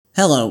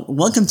Hello,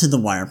 welcome to the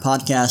Wire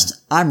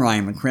Podcast. I'm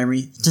Ryan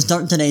McCrary. To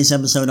start today's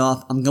episode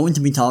off, I'm going to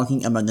be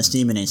talking about the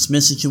Stephen A.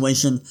 Smith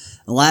situation.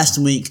 Last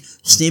week,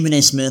 Stephen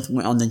A. Smith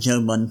went on the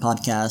Joe Budden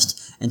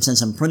podcast and said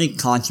some pretty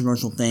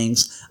controversial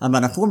things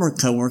about a former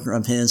coworker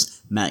of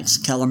his, Max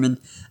Kellerman.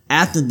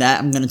 After that,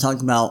 I'm going to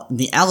talk about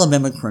the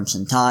Alabama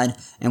Crimson Tide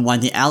and why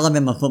the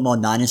Alabama football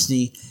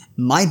dynasty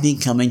might be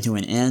coming to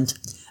an end.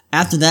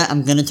 After that,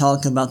 I'm going to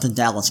talk about the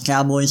Dallas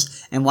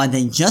Cowboys and why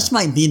they just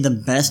might be the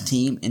best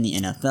team in the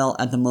NFL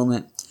at the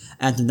moment.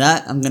 After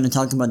that, I'm going to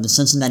talk about the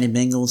Cincinnati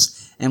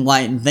Bengals and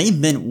why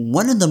they've been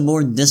one of the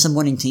more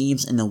disappointing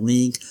teams in the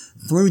league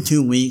through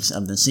 2 weeks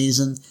of the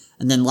season.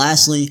 And then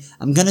lastly,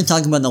 I'm going to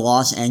talk about the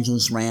Los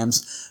Angeles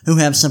Rams, who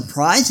have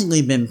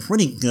surprisingly been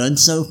pretty good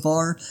so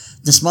far,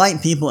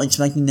 despite people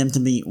expecting them to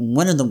be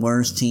one of the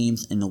worst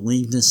teams in the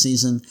league this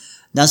season.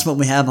 That's what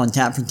we have on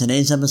tap for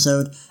today's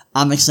episode.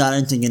 I'm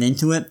excited to get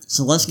into it,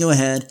 so let's go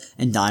ahead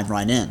and dive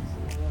right in.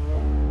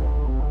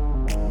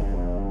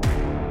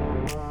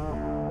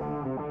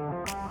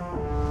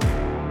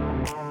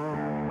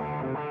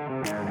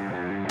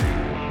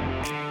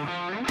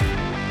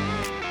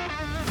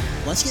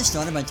 Let's get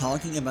started by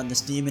talking about the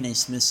Stephen A.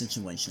 Smith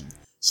situation.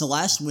 So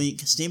last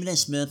week, Stephen A.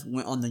 Smith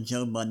went on the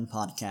Joe Budden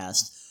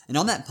podcast, and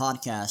on that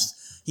podcast,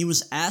 he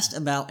was asked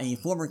about a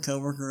former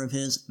coworker of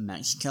his,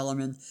 Max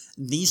Kellerman.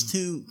 These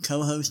two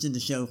co-hosted the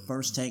show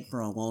First Take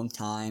for a long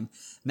time.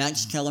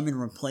 Max Kellerman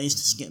replaced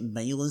Skip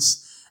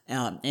Bayless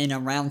in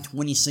around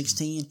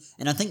 2016,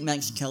 and I think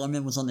Max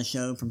Kellerman was on the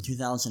show from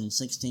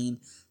 2016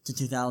 to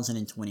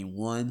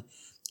 2021.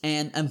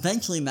 And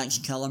eventually Max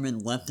Kellerman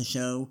left the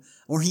show,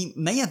 or he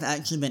may have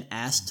actually been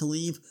asked to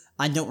leave.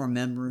 I don't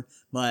remember,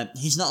 but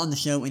he's not on the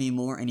show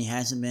anymore, and he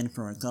hasn't been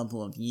for a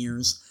couple of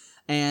years.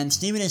 And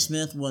Stephen A.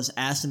 Smith was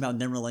asked about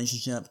their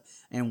relationship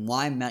and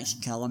why Max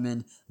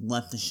Kellerman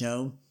left the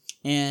show.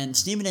 And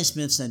Stephen A.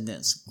 Smith said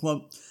this,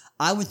 quote,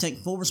 "I would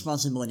take full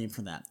responsibility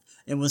for that.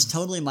 It was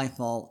totally my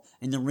fault,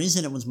 and the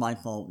reason it was my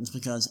fault is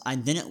because I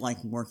didn't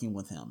like working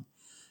with him."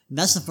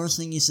 That's the first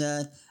thing he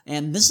said,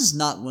 and this is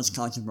not what's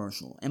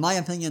controversial. In my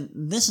opinion,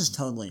 this is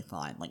totally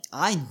fine.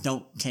 I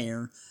don't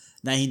care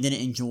that he didn't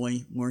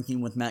enjoy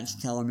working with Max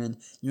Kellerman.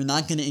 You're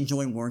not going to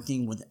enjoy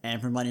working with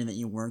everybody that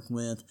you work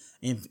with.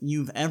 If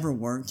you've ever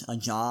worked a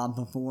job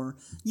before,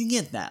 you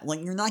get that.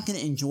 You're not going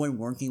to enjoy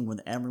working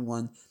with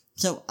everyone.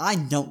 So I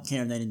don't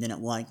care that he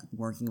didn't like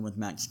working with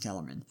Max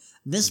Kellerman.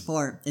 This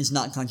part is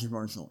not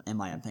controversial, in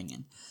my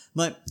opinion.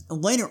 But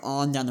later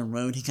on down the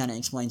road, he kind of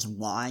explains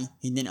why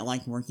he didn't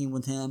like working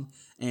with him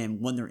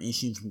and what their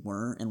issues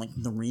were and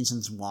the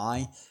reasons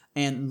why.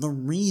 And the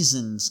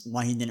reasons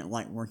why he didn't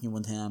like working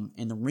with him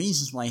and the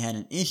reasons why he had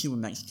an issue with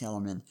Max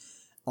Kellerman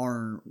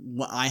are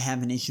what I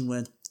have an issue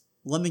with.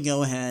 Let me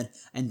go ahead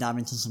and dive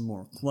into some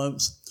more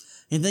quotes.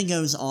 He then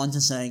goes on to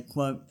say,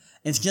 quote,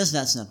 "It's just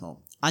that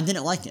simple. I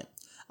didn't like it.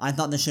 I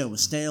thought the show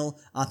was stale.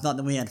 I thought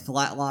that we had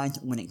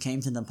flatlined when it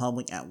came to the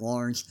public at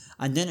large.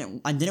 I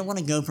didn't want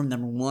to go from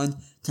number 1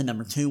 to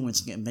number 2 when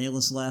Skip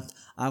Bayless left.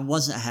 I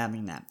wasn't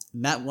having that.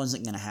 That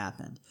wasn't going to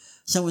happen."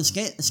 So when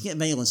Skip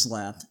Bayless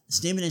left,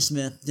 Stephen A.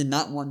 Smith did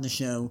not want the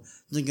show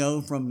to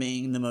go from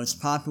being the most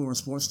popular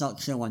sports talk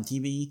show on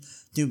TV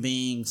to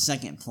being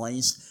second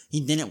place.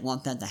 He didn't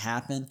want that to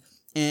happen.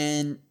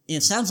 And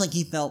it sounds like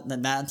he felt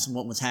that that's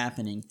what was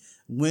happening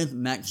with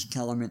Max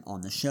Kellerman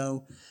on the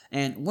show.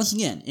 And once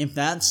again, if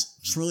that's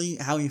truly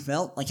how he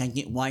felt, I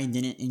get why he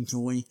didn't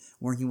enjoy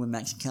working with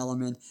Max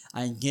Kellerman.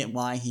 I get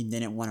why he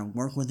didn't want to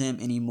work with him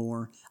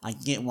anymore. I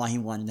get why he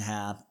wanted to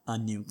have a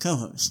new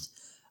co-host.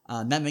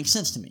 That makes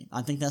sense to me.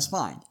 I think that's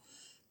fine.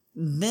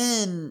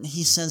 Then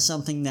he says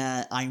something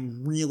that I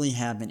really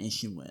have an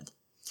issue with.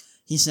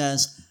 He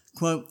says,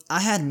 quote,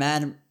 I had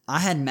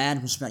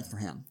mad respect for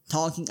him,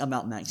 talking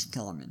about Max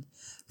Kellerman.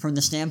 From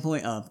the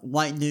standpoint of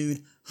white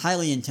dude,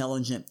 highly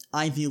intelligent,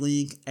 Ivy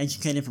League,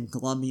 educated from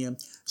Columbia,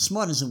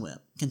 smart as a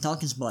whip, can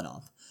talk his butt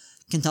off,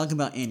 can talk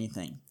about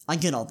anything. I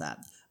get all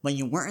that. But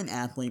you weren't an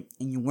athlete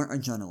and you weren't a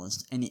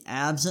journalist, and the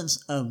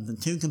absence of the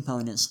two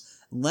components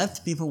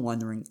left people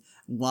wondering,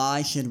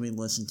 why should we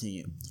listen to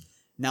you?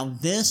 Now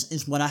this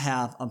is what I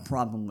have a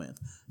problem with.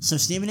 So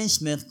Stephen A.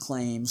 Smith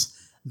claims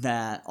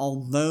that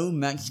although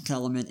Max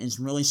Kellerman is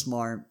really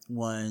smart,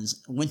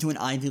 went to an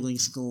Ivy League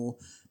school,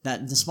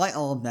 that despite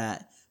all of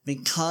that,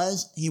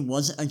 because he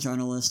wasn't a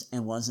journalist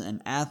and wasn't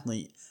an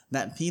athlete,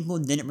 that people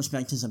didn't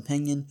respect his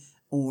opinion,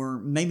 or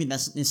maybe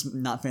it's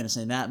not fair to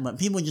say that, but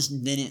people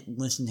just didn't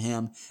listen to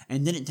him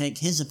and didn't take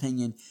his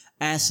opinion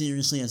as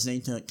seriously as they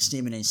took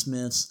Stephen A.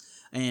 Smith's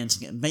and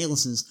Skip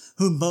Bayless's,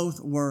 who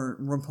both were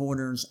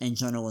reporters and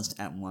journalists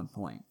at one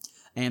point.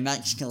 And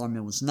Max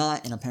Kellerman was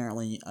not, and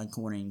apparently,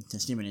 according to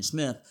Stephen A.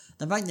 Smith,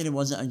 the fact that he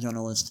wasn't a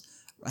journalist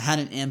had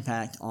an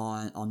impact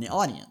on the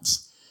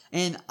audience.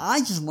 And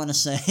I just want to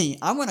say,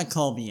 I want to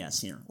call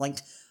BS here.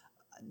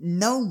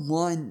 No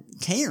one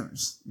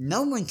cares.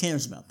 No one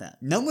cares about that.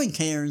 No one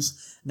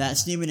cares that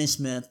Stephen A.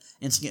 Smith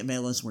and Skip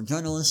Bayless were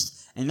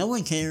journalists, and no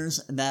one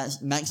cares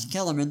that Max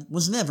Kellerman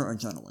was never a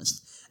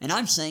journalist. And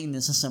I'm saying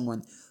this as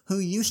someone who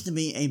used to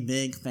be a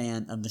big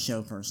fan of the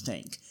show First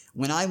Take.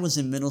 When I was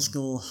in middle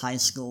school, high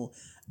school,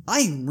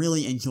 I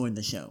really enjoyed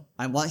the show.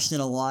 I watched it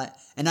a lot,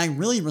 and I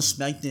really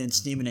respected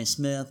Stephen A.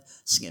 Smith,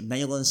 Skip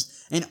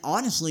Bayless, and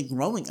honestly,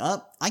 growing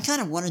up, I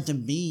kind of wanted to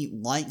be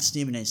like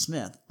Stephen A.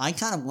 Smith. I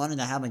kind of wanted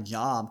to have a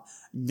job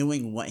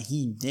doing what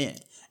he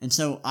did. And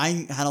so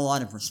I had a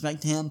lot of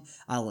respect to him,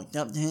 I looked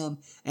up to him,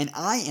 and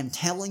I am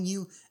telling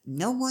you,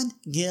 no one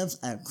gives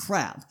a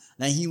crap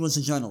that he was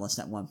a journalist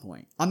at one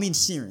point. I mean,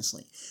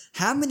 seriously,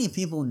 how many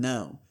people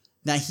know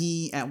that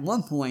he, at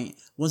one point,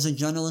 was a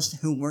journalist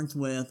who worked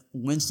with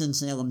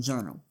Winston-Salem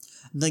Journal,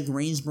 the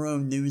Greensboro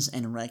News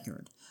and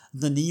Record,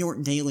 the New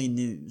York Daily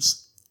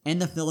News,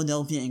 and the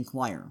Philadelphia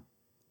Inquirer?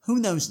 Who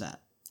knows that?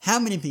 How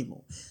many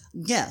people?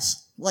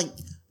 Guess.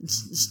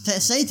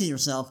 Say to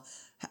yourself,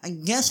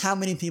 guess how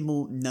many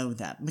people know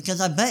that?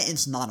 Because I bet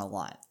it's not a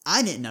lot.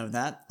 I didn't know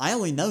that. I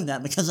only know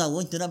that because I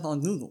looked it up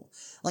on Google.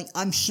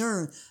 I'm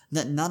sure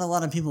that not a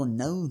lot of people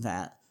know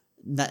that.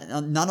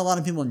 Not a lot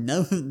of people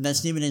know that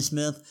Stephen A.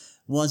 Smith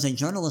was a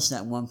journalist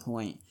at one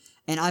point,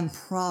 and I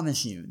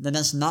promise you that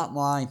that's not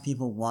why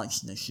people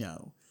watch the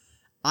show.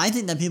 I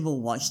think that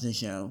people watch the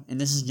show, and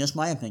this is just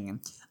my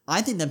opinion,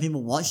 I think that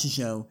people watch the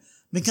show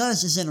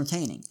because it's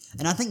entertaining.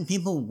 And I think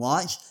people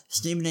watch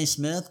Stephen A.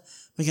 Smith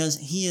because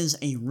he is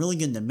a really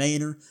good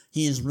debater.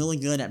 He is really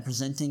good at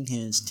presenting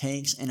his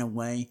takes in a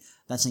way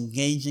that's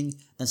engaging,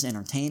 that's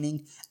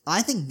entertaining.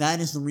 I think that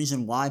is the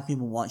reason why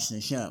people watch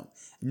the show.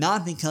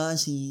 Not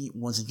because he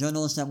was a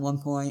journalist at one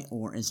point,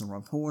 or is a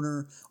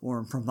reporter,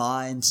 or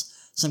provides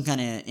some kind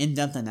of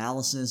in-depth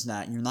analysis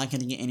that you're not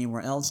going to get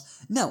anywhere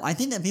else. No, I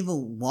think that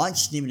people watch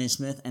Stephen A.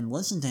 Smith and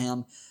listen to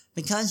him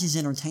because he's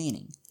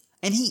entertaining.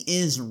 And he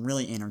is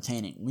really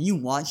entertaining. When you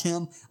watch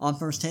him on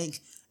First Take,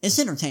 it's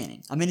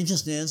entertaining. I mean, it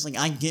just is.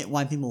 I get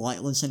why people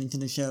like listening to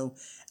the show.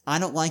 I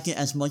don't like it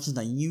as much as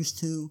I used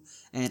to,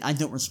 and I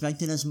don't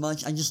respect it as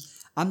much.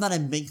 I'm not a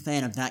big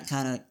fan of that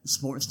kind of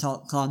sports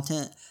talk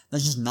content.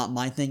 That's just not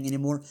my thing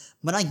anymore.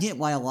 But I get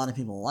why a lot of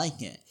people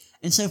like it.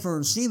 And so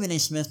for Stephen A.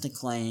 Smith to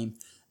claim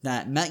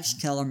that Max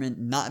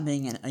Kellerman not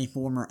being a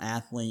former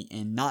athlete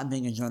and not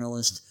being a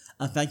journalist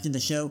affected the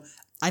show,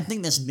 I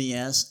think that's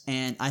BS,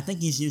 and I think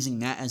he's using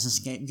that as a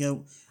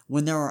scapegoat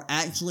when there are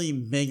actually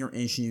bigger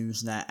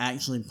issues that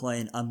actually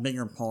played a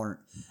bigger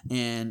part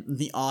in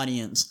the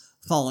audience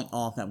falling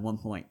off at one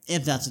point,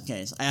 if that's the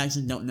case. I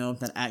actually don't know if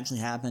that actually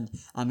happened.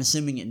 I'm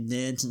assuming it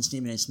did, since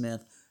Stephen A.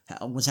 Smith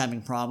was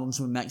having problems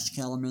with Max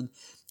Kellerman.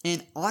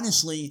 And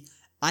honestly,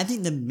 I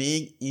think the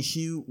big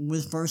issue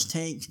with First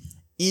Take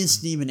is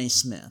Stephen A.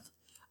 Smith.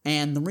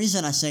 And the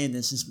reason I say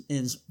this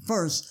is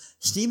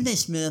first, Stephen A.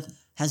 Smith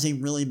has a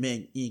really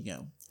big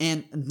ego.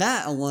 And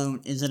that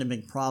alone isn't a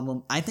big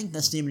problem. I think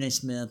that Stephen A.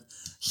 Smith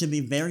should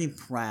be very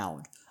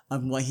proud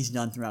of what he's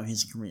done throughout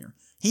his career.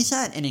 He's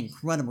had an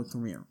incredible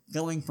career,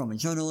 going from a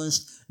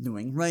journalist,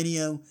 doing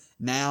radio,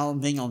 now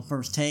being on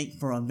First Take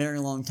for a very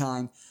long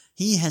time.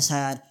 He has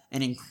had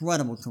an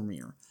incredible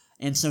career.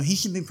 And so he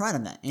should be proud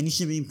of that. And he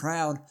should be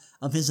proud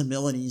of his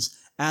abilities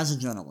as a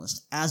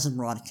journalist, as a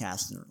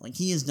broadcaster.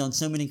 He has done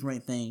so many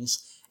great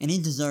things, and he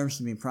deserves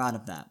to be proud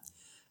of that.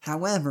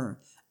 However,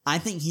 I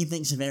think he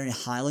thinks very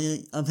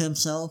highly of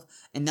himself,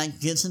 and that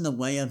gets in the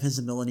way of his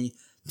ability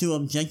to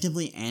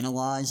objectively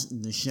analyze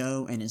the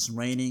show and its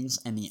ratings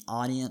and the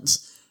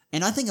audience.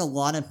 And I think a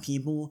lot of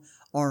people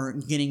are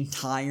getting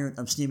tired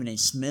of Stephen A.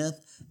 Smith.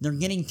 They're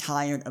getting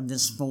tired of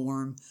this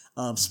form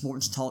of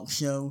sports talk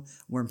show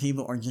where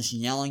people are just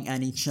yelling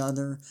at each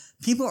other.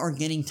 People are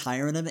getting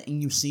tired of it,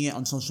 and you see it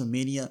on social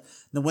media.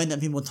 The way that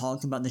people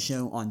talk about the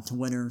show on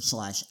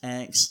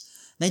Twitter/X.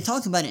 They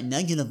talk about it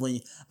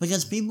negatively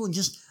because people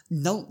just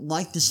don't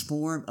like this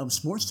form of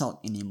sports talk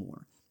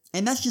anymore.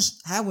 And that's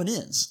just how it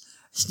is.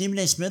 Stephen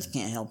A. Smith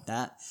can't help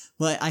that,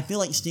 but I feel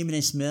like Stephen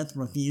A. Smith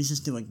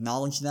refuses to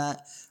acknowledge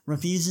that,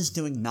 refuses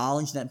to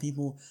acknowledge that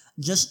people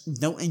just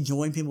don't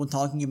enjoy people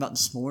talking about the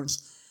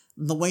sports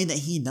the way that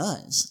he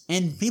does.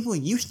 And people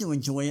used to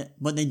enjoy it,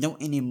 but they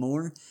don't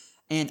anymore.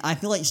 And I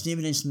feel like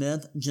Stephen A.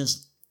 Smith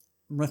just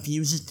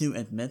refuses to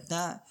admit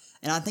that.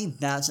 And I think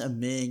that's a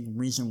big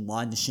reason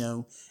why the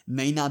show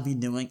may not be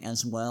doing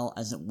as well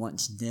as it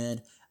once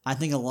did. I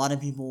think a lot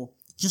of people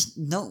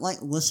just don't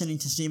like listening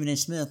to Stephen A.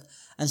 Smith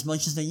as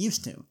much as they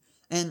used to.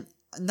 And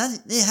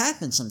it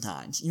happens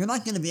sometimes. You're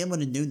not going to be able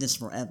to do this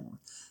forever.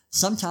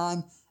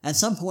 At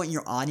some point,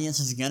 your audience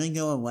is going to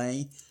go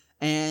away.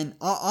 And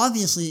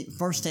obviously,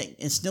 First Take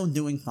is still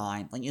doing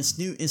fine.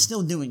 It's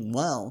still doing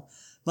well.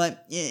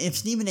 But if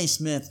Stephen A.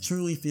 Smith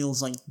truly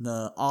feels like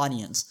the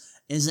audience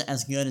isn't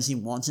as good as he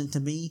wants it to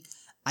be,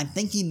 I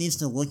think he needs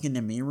to look in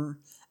the mirror.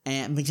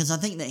 And because I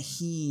think that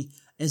he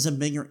is a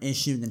bigger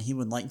issue than he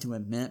would like to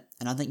admit,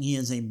 and I think he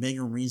is a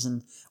bigger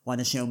reason why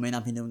the show may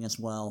not be doing as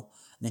well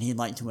than he'd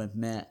like to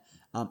admit.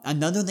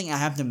 Another thing I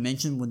have to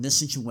mention with this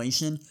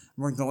situation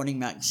regarding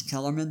Max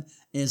Kellerman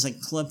is a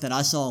clip that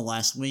I saw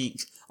last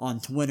week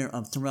on Twitter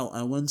of Terrell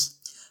Owens.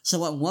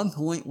 So at one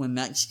point when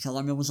Max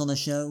Kellerman was on the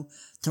show,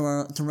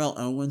 Terrell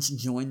Owens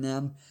joined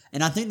them,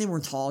 and I think they were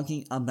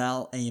talking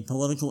about a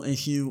political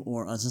issue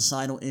or a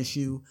societal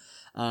issue,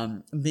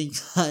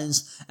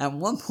 because at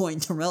one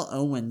point Terrell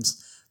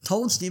Owens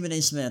told Stephen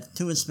A. Smith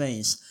to his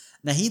face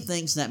that he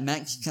thinks that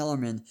Max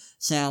Kellerman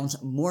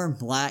sounds more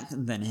black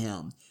than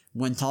him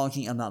when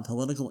talking about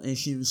political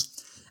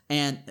issues.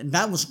 And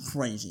that was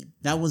crazy.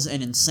 That was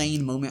an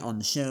insane moment on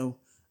the show.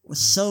 It was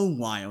so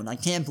wild. I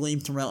can't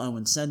believe Terrell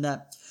Owens said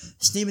that.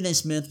 Stephen A.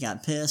 Smith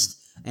got pissed,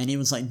 and he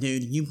was like,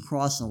 dude, you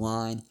crossed the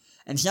line.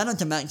 And shout out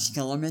to Max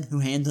Kellerman, who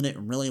handled it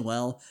really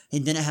well. He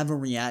didn't have a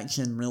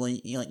reaction,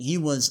 really. He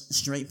was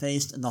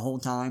straight-faced the whole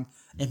time.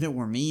 If it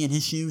were me in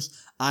his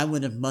shoes, I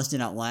would have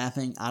busted out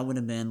laughing. I would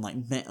have been,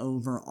 bent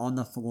over on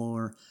the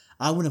floor.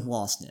 I would have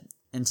lost it.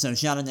 And so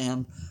shout out to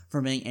him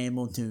for being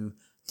able to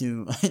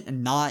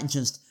not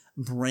just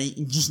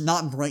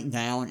not break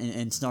down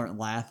and start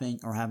laughing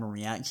or have a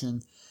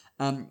reaction.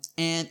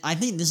 And I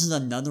think this is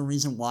another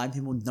reason why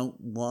people don't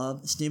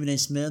love Stephen A.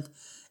 Smith,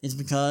 is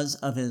because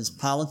of his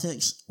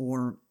politics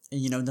or,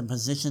 the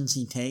positions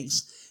he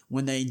takes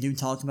when they do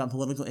talk about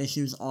political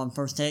issues on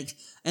First Take.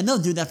 And they'll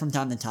do that from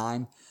time to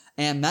time.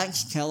 And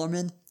Max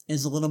Kellerman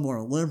is a little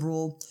more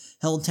liberal.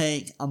 He'll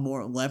take a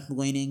more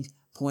left-leaning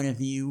point of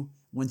view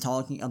when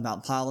talking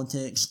about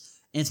politics.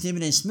 And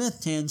Stephen A.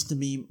 Smith tends to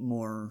be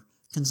more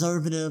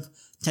conservative,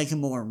 take a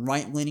more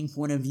right-leaning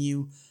point of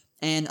view.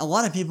 And a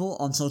lot of people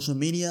on social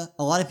media,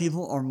 a lot of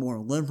people are more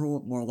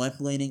liberal, more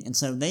left-leaning, and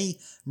so they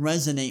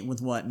resonate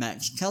with what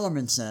Max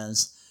Kellerman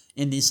says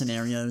in these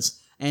scenarios,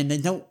 and they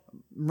don't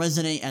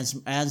resonate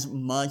as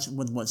much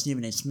with what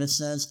Stephen A. Smith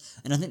says.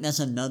 And I think that's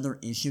another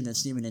issue that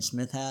Stephen A.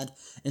 Smith had,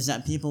 is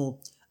that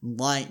people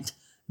liked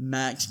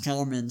Max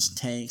Kellerman's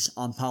takes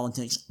on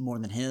politics more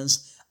than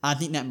his. I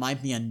think that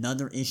might be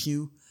another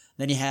issue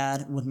that he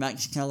had with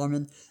Max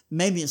Kellerman.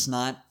 Maybe it's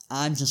not.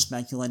 I'm just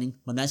speculating,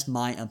 but that's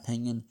my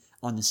opinion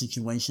on the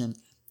situation.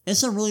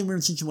 It's a really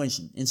weird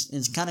situation.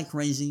 It's kind of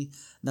crazy,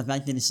 the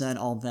fact that he said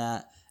all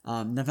that.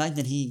 The fact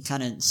that he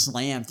kind of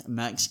slammed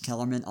Max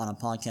Kellerman on a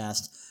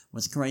podcast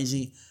was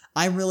crazy.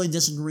 I really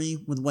disagree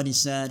with what he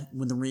said,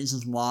 with the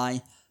reasons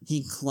why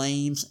he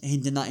claims he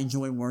did not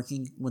enjoy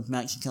working with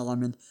Max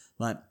Kellerman,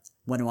 but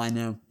what do I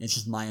know? It's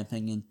just my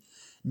opinion.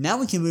 Now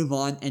we can move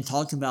on and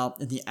talk about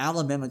the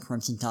Alabama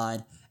Crimson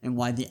Tide and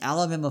why the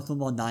Alabama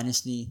football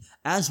dynasty,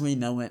 as we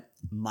know it,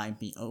 might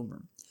be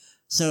over.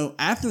 So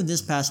after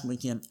this past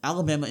weekend,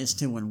 Alabama is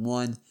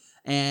 2-1,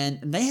 and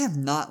they have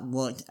not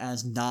looked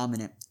as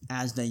dominant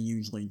as they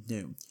usually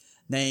do.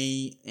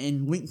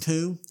 In week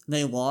 2,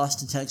 they lost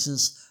to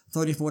Texas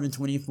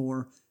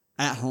 34-24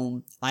 at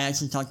home. I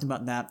actually talked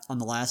about that on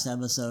the last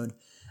episode.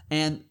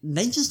 And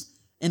they just,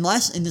 in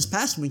this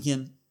past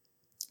weekend,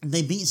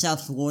 they beat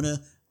South Florida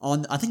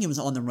I think it was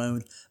on the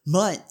road,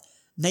 but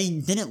they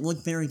didn't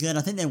look very good.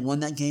 I think they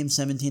won that game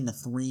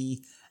 17-3.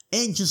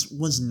 It just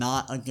was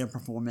not a good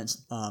performance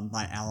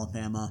by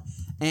Alabama.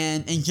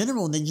 And in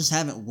general, they just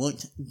haven't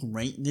looked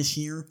great this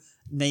year.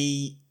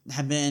 They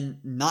have been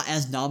not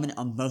as dominant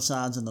on both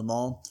sides of the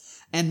ball.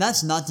 And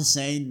that's not to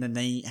say that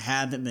they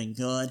haven't been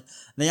good.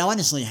 They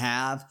honestly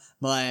have,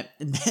 but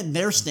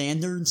their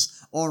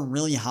standards are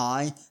really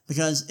high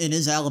because it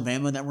is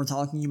Alabama that we're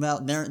talking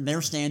about.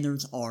 Their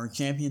standards are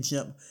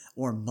championship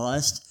or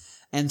bust.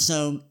 And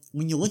so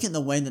when you look at the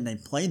way that they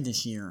played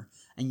this year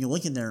and you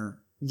look at their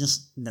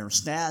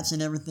stats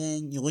and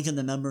everything, you look at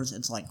the numbers,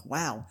 it's like,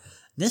 wow,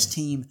 this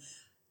team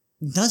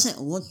doesn't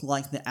look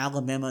like the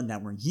Alabama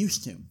that we're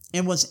used to.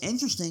 And what's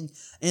interesting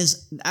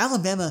is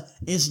Alabama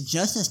is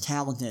just as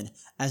talented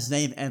as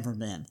they've ever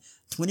been.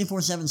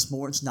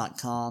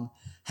 247sports.com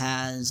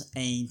has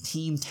a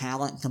team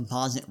talent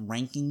composite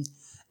ranking,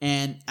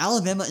 and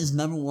Alabama is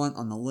number 1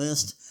 on the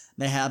list.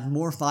 They have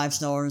more 5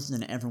 stars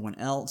than everyone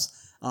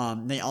else.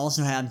 They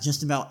also have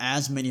just about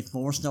as many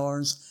 4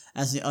 stars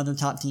as the other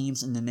top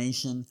teams in the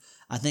nation.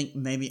 I think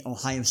maybe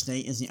Ohio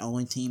State is the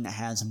only team that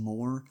has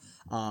more.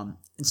 And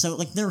so,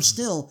 they're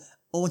still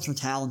ultra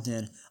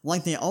talented,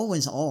 like they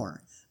always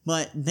are,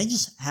 but they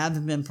just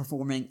haven't been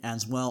performing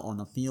as well on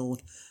the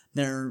field.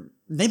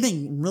 They've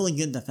been really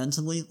good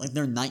defensively,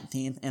 they're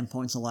 19th in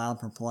points allowed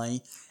per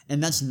play,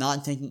 and that's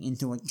not taking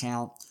into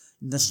account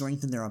the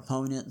strength of their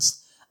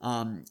opponents.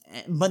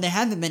 But they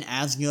haven't been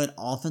as good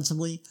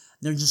offensively.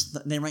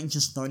 They rank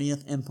just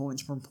 30th in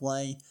points per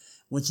play,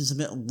 which is a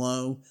bit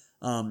low.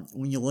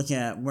 When you look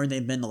at where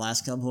they've been the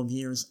last couple of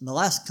years. The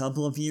last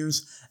couple of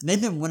years,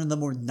 they've been one of the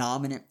more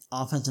dominant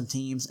offensive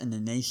teams in the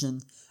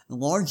nation,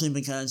 largely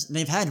because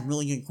they've had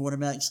really good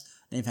quarterbacks.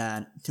 They've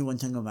had Tua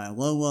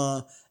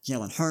Tagovailoa,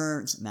 Jalen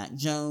Hurts, Mac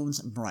Jones,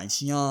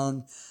 Bryce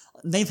Young.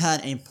 They've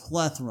had a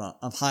plethora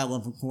of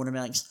high-level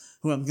quarterbacks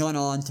who have gone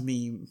on to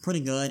be pretty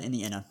good in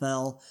the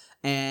NFL,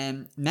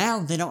 and now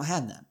they don't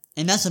have that.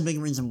 And that's a big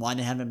reason why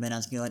they haven't been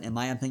as good, in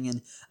my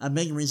opinion. A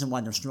big reason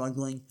why they're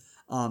struggling.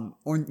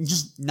 Or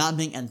just not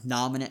being as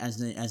dominant as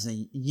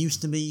they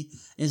used to be,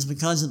 is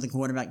because of the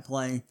quarterback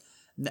play.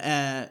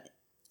 To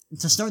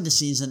start the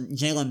season,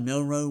 Jalen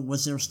Milroe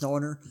was their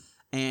starter,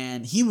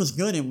 and he was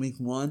good in week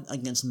 1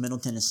 against Middle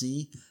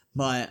Tennessee,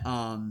 but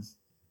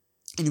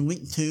in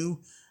week 2,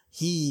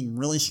 he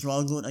really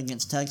struggled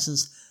against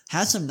Texas.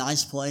 Had some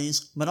nice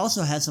plays, but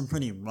also had some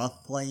pretty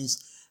rough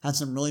plays. Had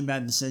some really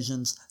bad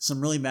decisions,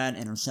 some really bad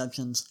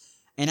interceptions.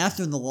 And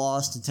after the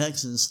loss to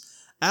Texas,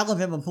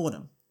 Alabama pulled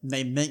him.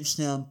 They benched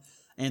him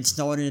and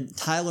started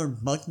Tyler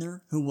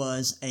Buckner, who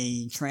was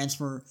a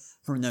transfer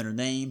from Notre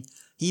Dame.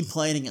 He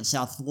played against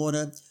South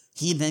Florida.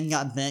 He then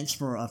got benched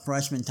for a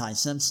freshman, Ty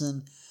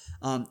Simpson.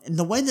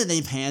 The way that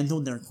they've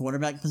handled their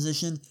quarterback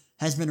position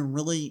has been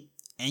really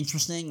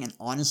interesting, and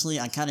honestly,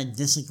 I kind of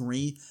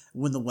disagree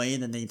with the way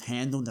that they've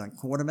handled their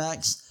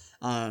quarterbacks.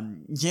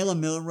 Jalen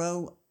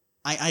Milroe,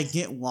 I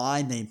get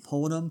why they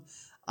pulled him.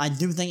 I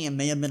do think it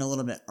may have been a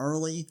little bit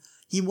early.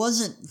 He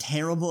wasn't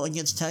terrible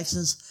against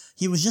Texas.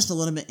 He was just a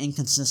little bit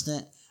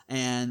inconsistent,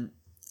 and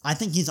I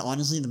think he's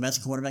honestly the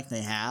best quarterback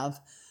they have,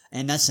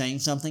 and that's saying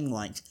something.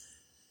 Like,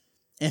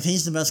 if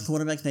he's the best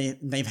quarterback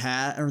they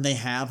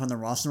have on the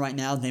roster right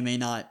now, they may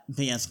not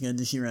be as good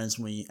this year as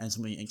we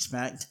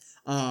expect.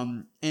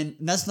 And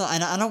that's not.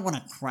 I don't want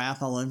to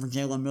crap all over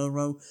Jalen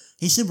Milroe.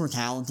 He's super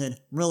talented,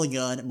 really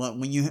good. But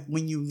when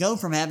you go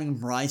from having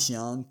Bryce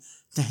Young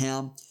to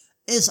him,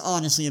 it's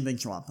honestly a big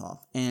drop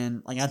off.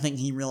 And like, I think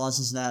he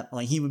realizes that.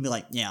 Like, he would be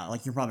like, yeah,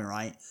 like, you're probably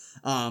right.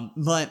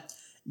 But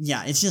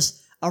yeah, it's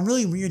just a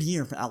really weird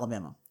year for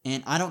Alabama,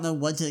 and I don't know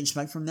what to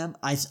expect from them.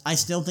 I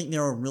still think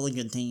they're a really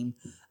good team.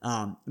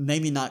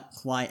 Maybe not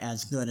quite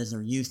as good as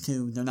they're used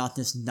to. They're not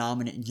this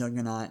dominant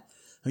juggernaut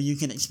who you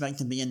can expect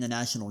to be in the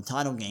national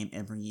title game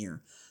every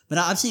year. But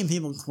I've seen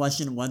people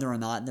question whether or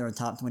not they're a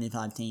top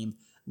 25 team.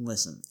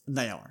 Listen,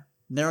 they are.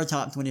 They're a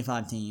top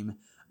 25 team.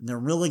 They're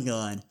really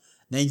good.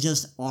 They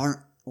just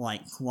aren't,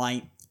 like,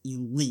 quite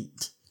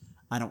elite,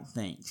 I don't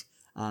think.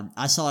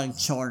 I saw a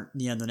chart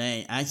the other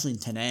day, actually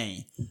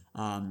today,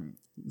 and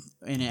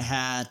it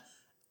had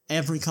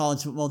every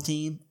college football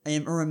team,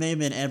 or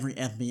maybe every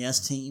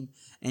FBS team,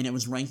 and it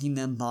was ranking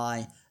them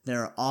by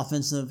their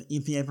offensive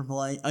EPA per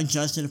play,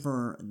 adjusted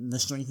for the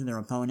strength of their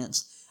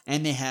opponents,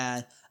 and they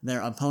had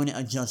their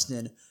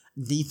opponent-adjusted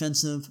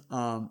defensive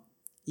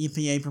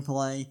EPA per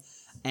play,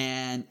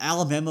 and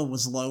Alabama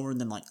was lower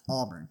than, like,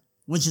 Auburn,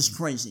 which is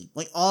crazy.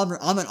 Like, Auburn,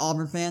 I'm an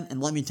Auburn fan,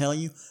 and let me tell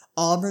you,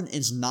 Auburn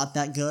is not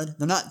that good.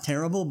 They're not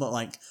terrible, but,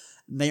 like,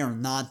 they are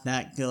not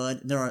that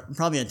good. They're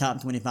probably a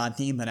top 25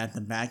 team, but at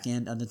the back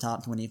end of the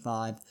top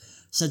 25.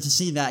 So to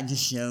see that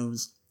just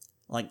shows,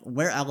 like,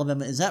 where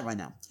Alabama is at right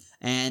now.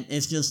 And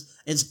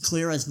it's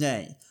clear as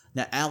day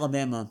that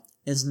Alabama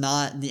is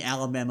not the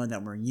Alabama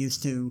that we're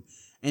used to.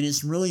 And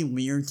it's really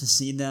weird to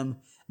see them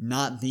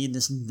not be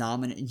this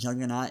dominant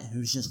juggernaut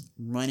who's just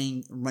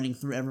running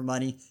through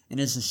everybody and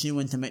is a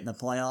shoo-in to make the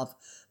playoff.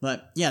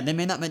 But yeah, they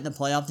may not make the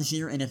playoff this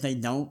year, and if they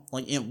don't,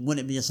 like, it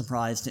wouldn't be a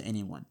surprise to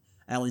anyone.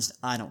 At least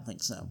I don't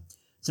think so.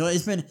 So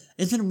it's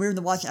been weird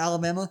to watch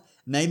Alabama.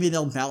 Maybe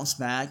they'll bounce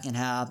back and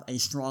have a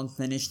strong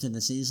finish to the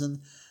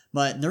season.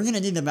 But they're going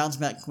to need to bounce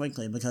back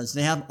quickly because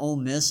they have Ole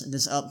Miss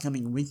this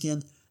upcoming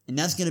weekend, and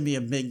that's going to be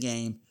a big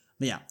game.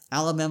 But yeah,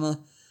 Alabama,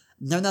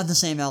 they're not the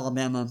same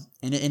Alabama,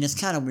 and it's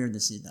kind of weird to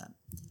see that.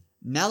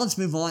 Now let's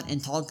move on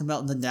and talk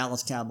about the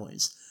Dallas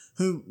Cowboys,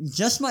 who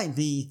just might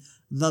be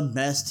the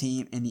best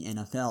team in the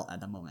NFL at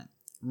the moment.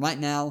 Right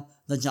now,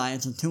 the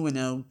Giants are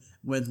 2-0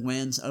 with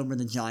wins over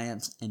the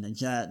Giants and the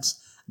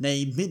Jets.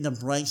 They beat the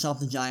brakes off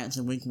the Giants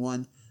in week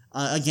 1.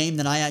 A game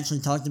that I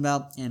actually talked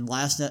about in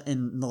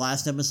the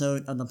last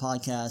episode of the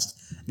podcast.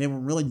 They were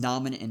really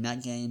dominant in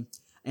that game.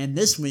 And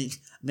this week,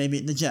 they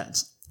beat the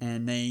Jets.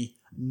 And they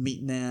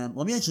beat them.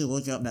 Let me actually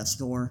look up that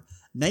score.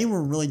 They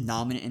were really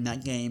dominant in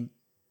that game.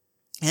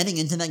 Heading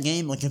into that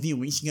game, like a few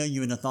weeks ago,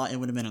 you would have thought it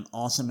would have been an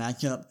awesome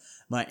matchup.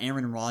 But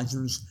Aaron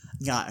Rodgers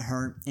got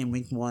hurt in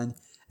week 1.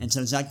 And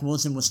so Zach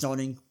Wilson was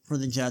starting for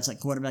the Jets at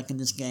quarterback in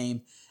this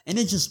game. And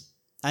it just,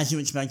 as you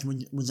expect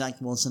with Zach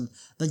Wilson,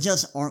 the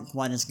Jets aren't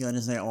quite as good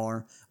as they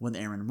are with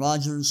Aaron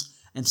Rodgers.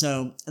 And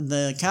so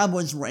the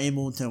Cowboys were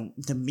able to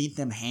beat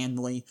them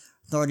handily,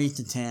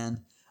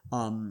 30-10,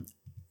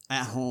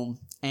 at home.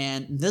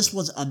 And this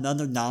was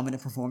another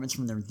dominant performance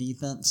from their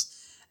defense.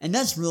 And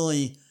that's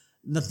really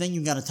the thing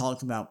you got to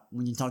talk about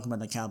when you talk about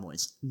the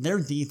Cowboys. Their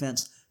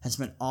defense has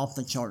been off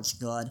the charts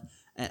good.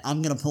 And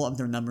I'm going to pull up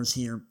their numbers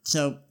here.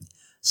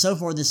 So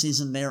far this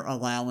season, they're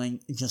allowing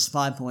just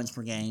 5 points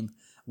per game,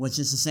 which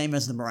is the same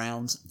as the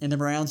Browns. And the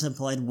Browns have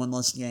played one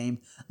less game.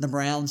 The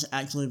Browns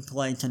actually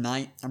play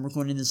tonight. I'm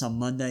recording this on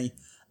Monday.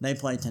 They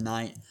play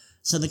tonight.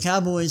 So the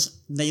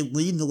Cowboys, they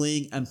lead the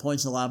league in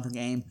points allowed per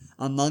game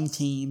among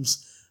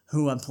teams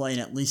who have played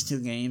at least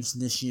 2 games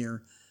this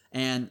year.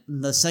 And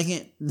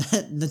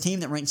the team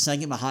that ranks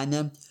second behind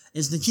them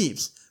is the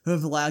Chiefs, who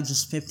have allowed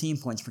just 15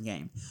 points per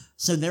game.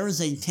 So there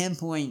is a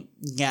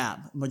 10-point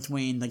gap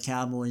between the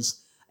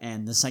Cowboys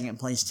and the second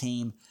place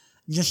team.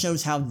 Just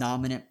shows how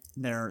dominant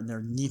their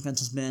defense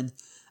has been.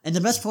 And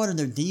the best part of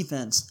their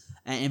defense,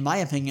 in my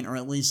opinion, or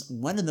at least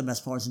one of the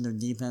best parts of their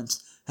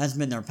defense, has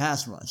been their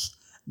pass rush.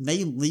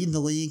 They lead the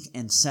league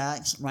in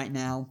sacks right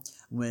now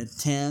with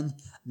 10.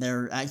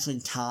 They're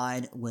actually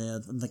tied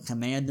with the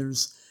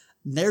Commanders.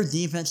 Their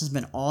defense has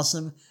been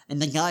awesome,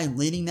 and the guy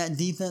leading that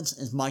defense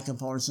is Micah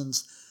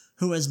Parsons,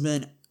 who has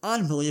been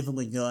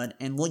unbelievably good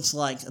and looks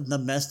like the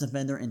best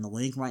defender in the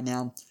league right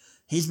now.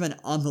 He's been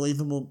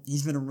unbelievable.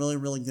 He's been really,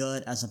 really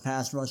good as a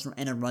pass rusher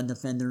and a run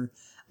defender.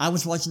 I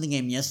was watching the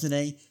game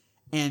yesterday,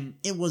 and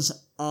it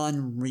was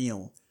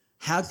unreal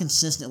how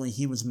consistently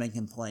he was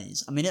making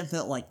plays. I mean, it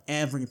felt like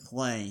every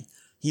play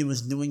he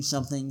was doing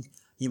something.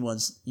 He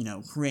was,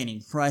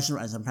 creating pressure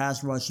as a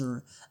pass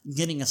rusher,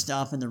 getting a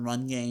stop in the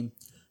run game.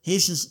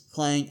 He's just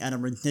playing at a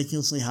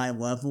ridiculously high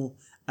level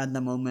at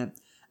the moment,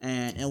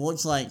 and it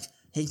looks like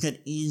he could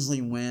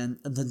easily win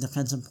the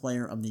Defensive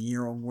Player of the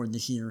Year award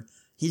this year.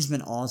 He's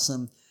been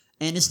awesome.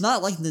 And it's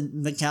not like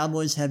the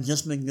Cowboys have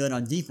just been good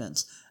on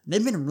defense.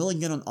 They've been really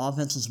good on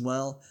offense as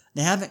well.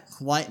 They haven't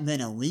quite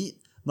been elite,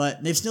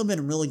 but they've still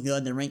been really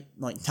good. They rank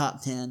like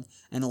top 10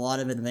 in a lot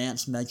of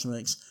advanced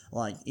metrics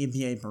like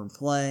EPA per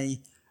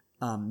play.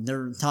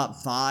 They're top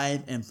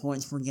 5 in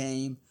points per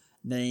game.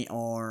 They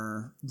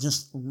are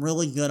just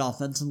really good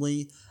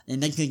offensively,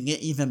 and they could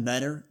get even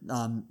better.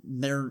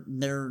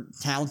 They're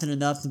talented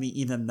enough to be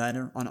even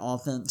better on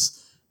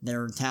offense.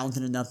 They're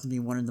talented enough to be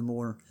one of the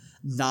more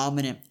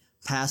dominant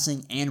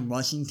passing and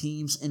rushing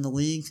teams in the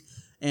league.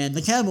 And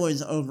the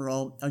Cowboys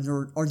overall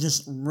are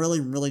just really,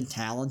 really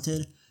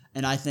talented.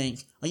 And I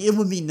think it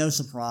would be no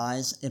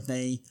surprise if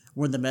they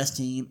were the best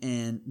team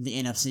in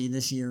the NFC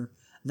this year.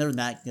 They're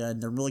that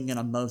good. They're really good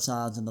on both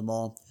sides of the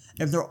ball.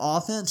 If their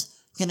offense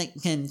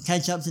can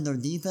catch up to their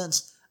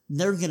defense,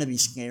 they're going to be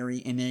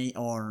scary, and they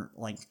are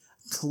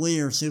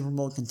clear Super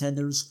Bowl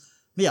contenders.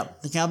 But yeah,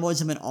 the Cowboys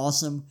have been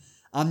awesome.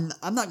 I'm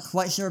not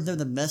quite sure if they're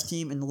the best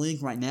team in the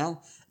league right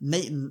now.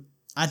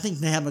 I think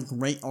they have a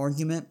great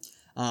argument.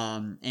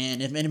 And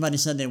if anybody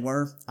said they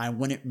were, I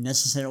wouldn't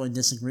necessarily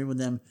disagree with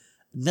them.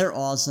 They're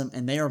awesome,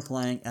 and they are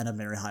playing at a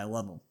very high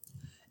level.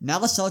 Now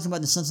let's talk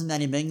about the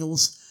Cincinnati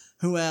Bengals,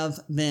 who have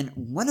been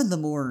one of the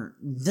more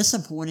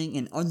disappointing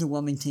and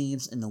underwhelming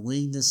teams in the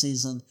league this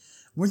season.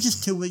 We're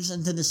just 2 weeks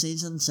into the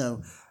season,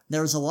 so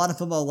there's a lot of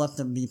football left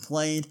to be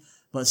played,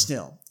 but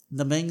still,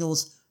 the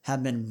Bengals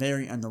have been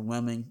very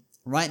underwhelming.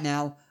 Right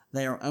now,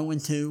 they are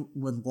 0-2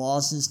 with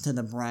losses to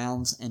the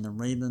Browns and the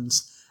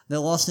Ravens. They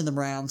lost to the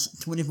Browns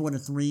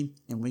 24-3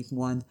 in Week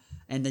 1,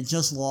 and they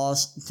just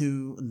lost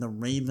to the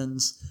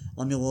Ravens.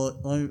 Let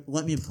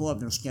me pull up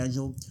their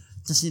schedule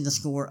to see the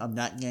score of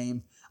that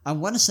game. I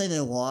want to say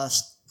they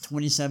lost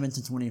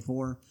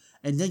 27-24.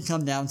 It did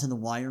come down to the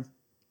wire.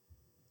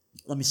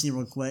 Let me see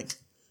real quick.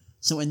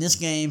 So in this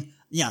game,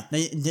 yeah,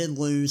 they did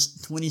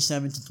lose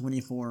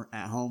 27-24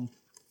 at home.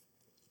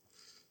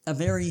 A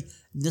very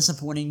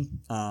disappointing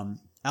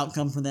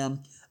outcome for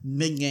them.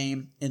 Big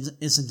game.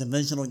 It's a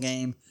divisional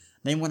game.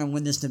 They want to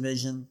win this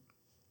division.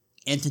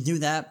 And to do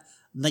that,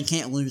 they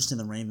can't lose to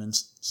the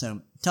Ravens.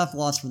 So, tough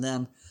loss for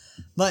them.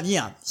 But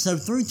yeah, so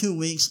through 2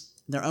 weeks,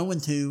 they're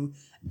 0-2.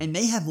 And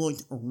they have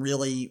looked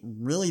really,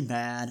 really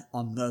bad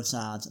on both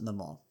sides of the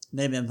ball.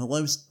 They've been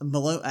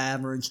below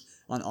average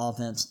on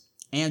offense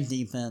and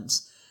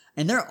defense.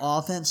 And their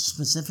offense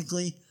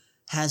specifically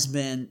has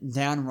been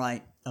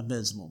downright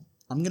abysmal.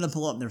 I'm going to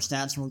pull up their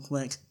stats real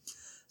quick.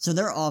 So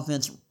their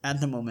offense at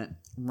the moment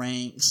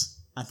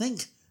ranks, I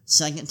think,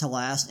 second to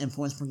last in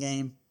points per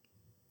game.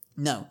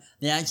 No,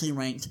 they actually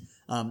ranked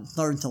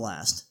third to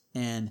last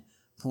in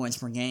points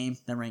per game.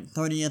 They ranked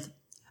 30th,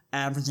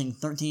 averaging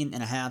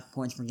 13.5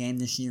 points per game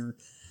this year.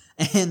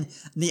 And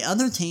the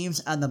other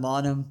teams at the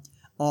bottom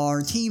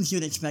are teams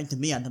you'd expect to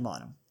be at the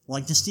bottom,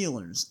 like the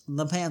Steelers,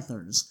 the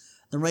Panthers,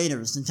 the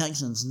Raiders, the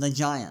Texans, the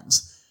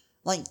Giants.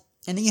 And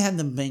then you have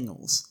the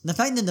Bengals. The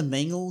fact that the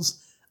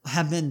Bengals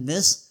have been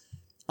this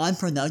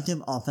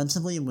unproductive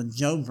offensively with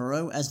Joe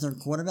Burrow as their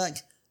quarterback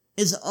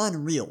is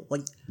unreal.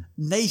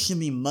 They should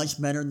be much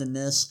better than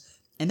this.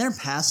 And their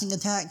passing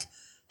attack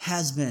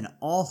has been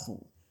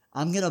awful.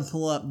 I'm going to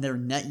pull up their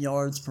net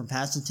yards per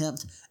pass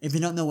attempt. If you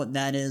don't know what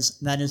that is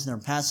their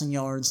passing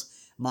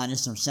yards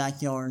minus their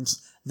sack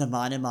yards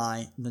divided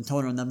by the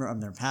total number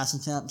of their pass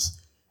attempts.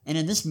 And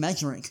in this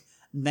metric,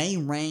 they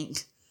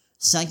rank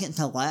second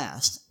to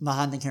last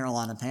behind the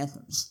Carolina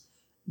Panthers.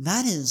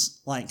 That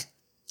is,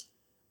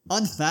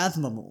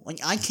 unfathomable.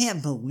 I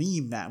can't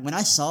believe that. When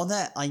I saw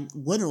that, I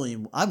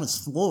was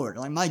floored.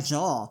 My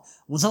jaw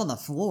was on the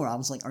floor. I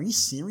was like, are you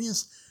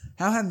serious?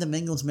 How have the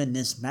Bengals been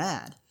this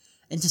bad?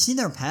 And to see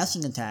their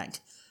passing attack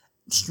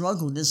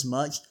struggle this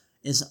much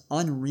is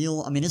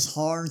unreal. I mean, it's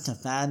hard to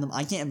fathom.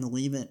 I can't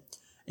believe it.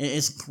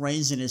 It's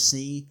crazy to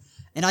see.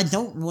 And I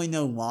don't really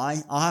know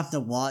why. I'll have to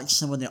watch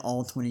some of the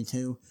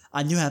All-22.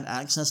 I do have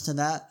access to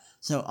that.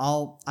 So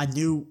I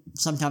do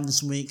sometime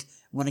this week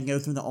want to go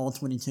through the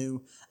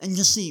All-22 and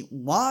just see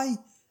why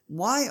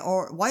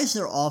is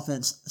their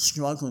offense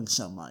struggling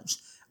so much?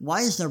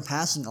 Why is their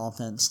passing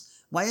offense?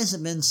 Why has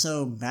it been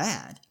so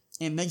bad?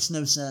 It makes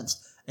no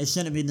sense. It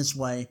shouldn't be this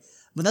way.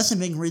 But that's a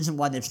big reason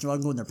why they've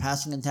struggled. Their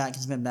passing attack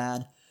has been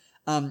bad.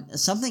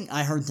 Something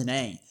I heard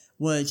today,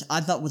 which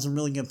I thought was a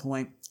really good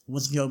point,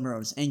 was Joe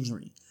Burrow's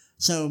injury.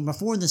 So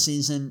before the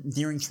season,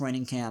 during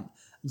training camp,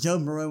 Joe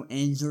Burrow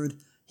injured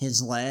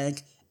his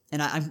leg,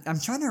 and I'm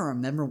trying to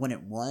remember what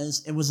it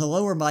was. It was a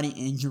lower body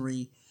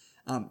injury.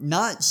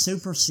 Not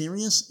super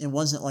serious. It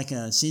wasn't like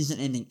a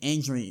season-ending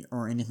injury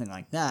or anything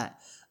like that,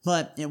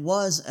 but it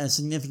was a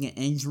significant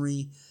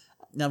injury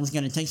that was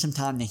going to take some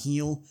time to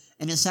heal,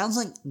 and it sounds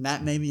like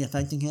that may be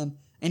affecting him.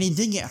 And he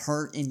did get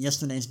hurt in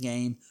yesterday's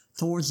game.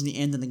 Towards the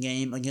end of the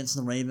game against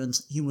the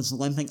Ravens, he was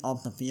limping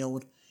off the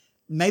field.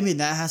 Maybe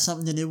that has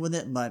something to do with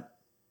it, but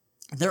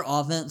their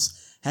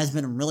offense has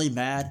been really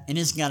bad, and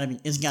it's got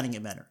to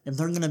get better. If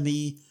they're going to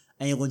be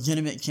a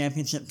legitimate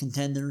championship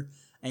contender,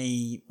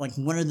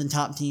 one of the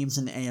top teams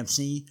in the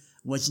AFC,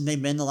 which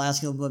they've been the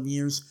last couple of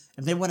years,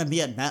 if they want to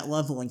be at that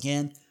level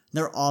again,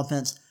 their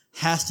offense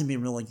has to be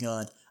really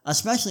good,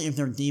 especially if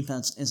their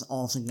defense is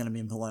also going to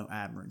be below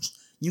average.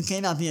 You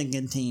cannot be a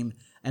good team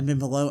and be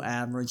below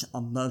average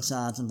on both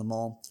sides of the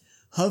ball.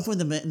 Hopefully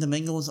the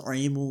Bengals are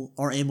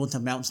able to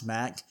bounce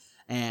back,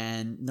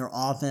 and their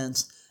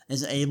offense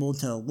is able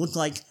to look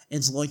like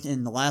it's looked over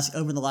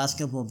the last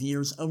couple of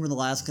years. Over the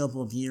last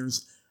couple of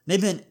years, they've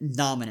been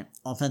dominant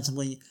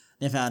offensively.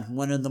 They've had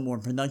one of the more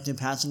productive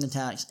passing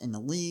attacks in the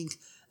league.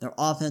 Their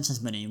offense has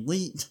been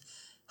elite.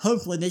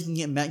 Hopefully they can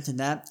get back to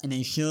that, and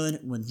they should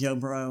with Joe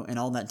Burrow and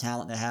all that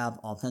talent they have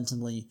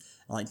offensively,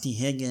 like T.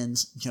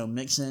 Higgins, Joe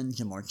Mixon,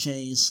 Jamar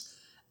Chase.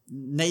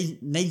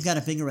 They've got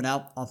to figure it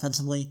out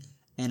offensively,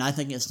 and I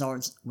think it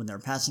starts with their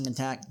passing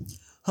attack.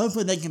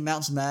 Hopefully they can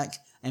bounce back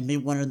and be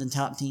one of the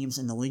top teams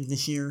in the league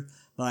this year,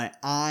 but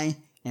I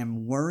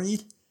am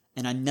worried,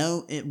 and I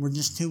know we're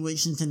just 2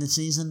 weeks into the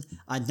season.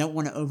 I don't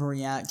want to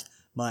overreact,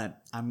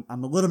 but I'm a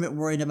little bit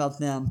worried about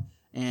them,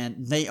 and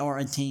they are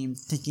a team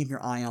to keep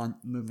your eye on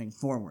moving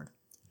forward.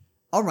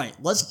 Alright,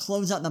 let's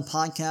close out the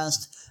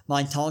podcast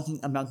by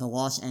talking about the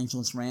Los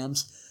Angeles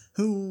Rams,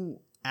 who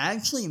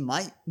actually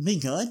might be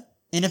good.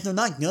 And if they're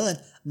not good,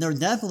 they're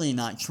definitely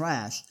not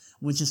trash,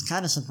 which is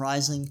kind of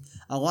surprising.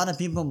 A lot of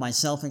people,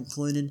 myself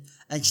included,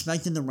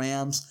 expected the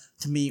Rams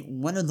to be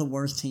one of the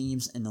worst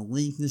teams in the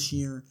league this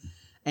year.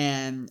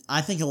 And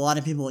I think a lot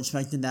of people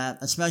expected that,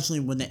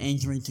 especially with the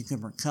injury to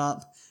Cooper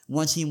Kupp.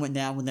 Once he went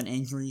down with an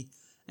injury,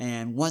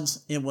 and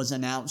once it was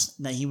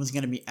announced that he was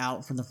going to be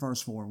out for the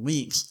first 4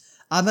 weeks,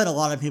 I bet a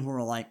lot of people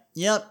were like,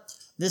 yep,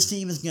 this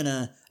team is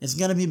it's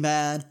gonna be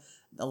bad.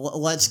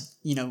 Let's,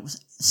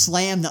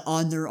 slam the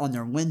under on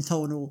their win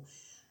total.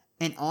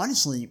 And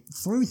honestly,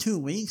 through 2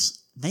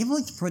 weeks, they've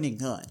looked pretty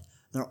good.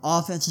 Their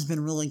offense has been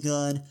really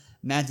good.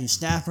 Matthew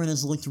Stafford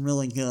has looked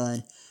really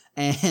good.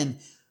 And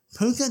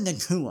Puka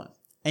Nacua,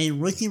 a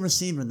rookie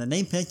receiver that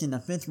they picked in the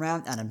 5th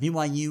round out of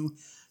BYU,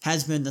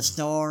 has been the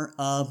star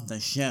of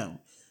the show.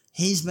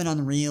 He's been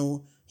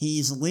unreal.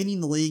 He's leading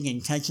the league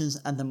in catches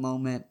at the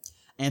moment.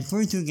 And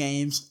through 2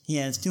 games, he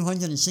has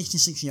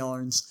 266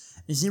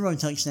 yards, 0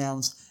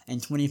 touchdowns,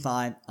 and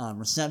 25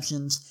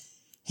 receptions.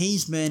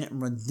 He's been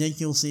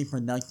ridiculously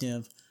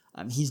productive.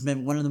 He's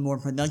been one of the more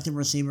productive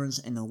receivers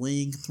in the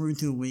league through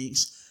 2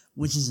 weeks,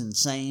 which is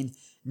insane.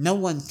 No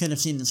one could have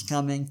seen this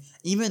coming.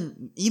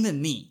 Even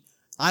me.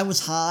 I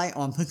was high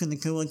on Puka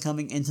Nacua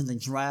coming into the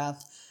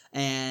draft,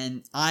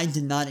 and I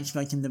did not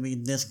expect him to be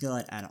this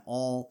good at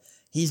all.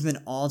 He's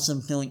been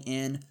awesome filling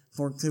in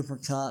for Cooper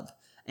Kupp,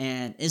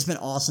 and it's been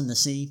awesome to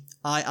see.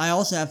 I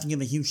also have to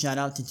give a huge shout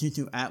out to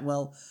Tutu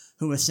Atwell,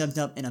 who has stepped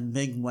up in a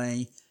big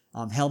way,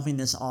 helping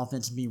this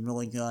offense be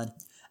really good.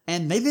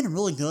 And they've been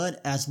really good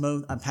as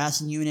both a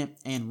passing unit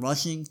and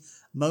rushing.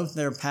 Both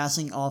their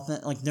passing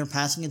offense, their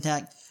passing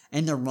attack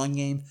and their run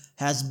game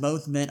has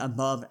both been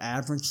above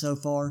average so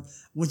far,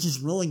 which is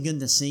really good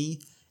to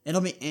see.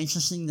 It'll be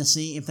interesting to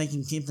see if they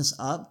can keep this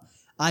up.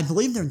 I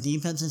believe their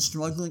defense is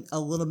struggling a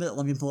little bit.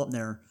 Let me pull up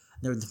their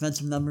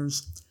defensive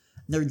numbers.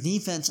 Their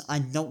defense, I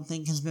don't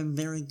think, has been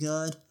very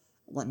good.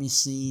 Let me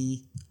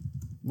see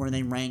where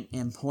they rank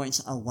in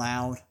points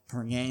allowed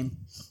per game.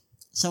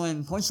 So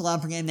in points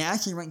allowed per game, they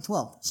actually rank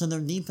 12th. So their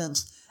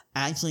defense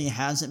actually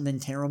hasn't been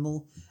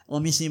terrible.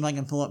 Let me see if I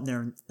can pull up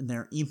their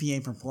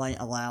EPA per play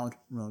allowed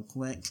real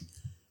quick.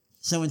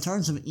 So in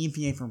terms of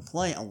EPA per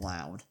play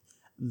allowed,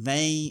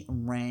 they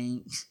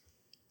rank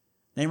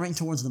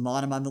towards the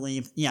bottom, I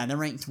believe. Yeah, they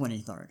rank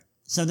 23rd.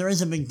 So there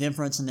is a big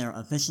difference in their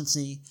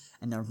efficiency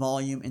and their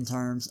volume in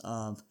terms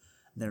of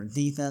their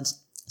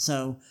defense.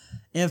 So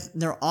if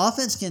their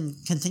offense can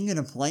continue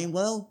to play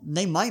well,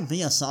 they might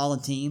be a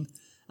solid team.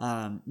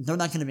 They're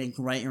not going to be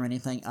great or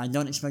anything. I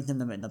don't expect them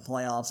to make the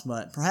playoffs,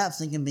 but perhaps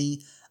they can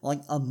be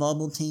like a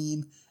bubble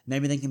team.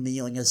 Maybe they can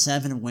be like a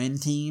 7-win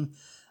team.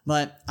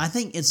 But I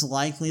think it's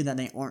likely that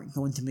they aren't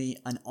going to be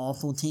an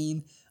awful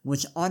team,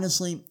 which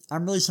honestly,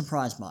 I'm really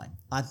surprised by.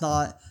 I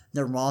thought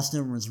their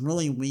roster was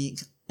really weak,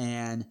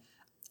 and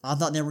I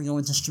thought they were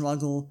going to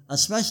struggle,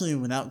 especially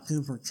without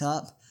Cooper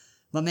Kupp.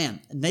 But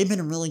man, they've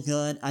been really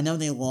good. I know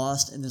they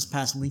lost in this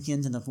past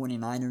weekend to the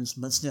 49ers,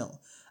 but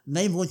still,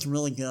 they've looked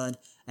really good,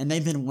 and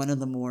they've been one of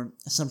the more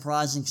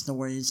surprising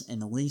stories in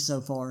the league so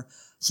far.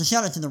 So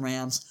shout out to the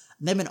Rams.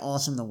 They've been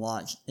awesome to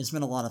watch. It's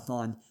been a lot of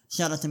fun.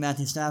 Shout out to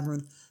Matthew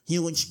Stafford. He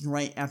looks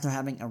great after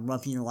having a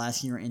rough year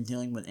last year and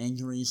dealing with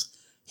injuries.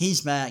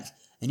 He's back,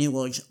 and he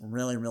looks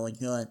really, really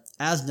good,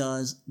 as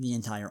does the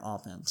entire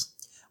offense.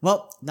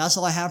 Well, that's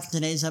all I have for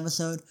today's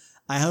episode.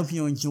 I hope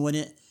you enjoyed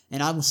it,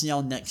 and I will see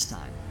y'all next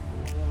time.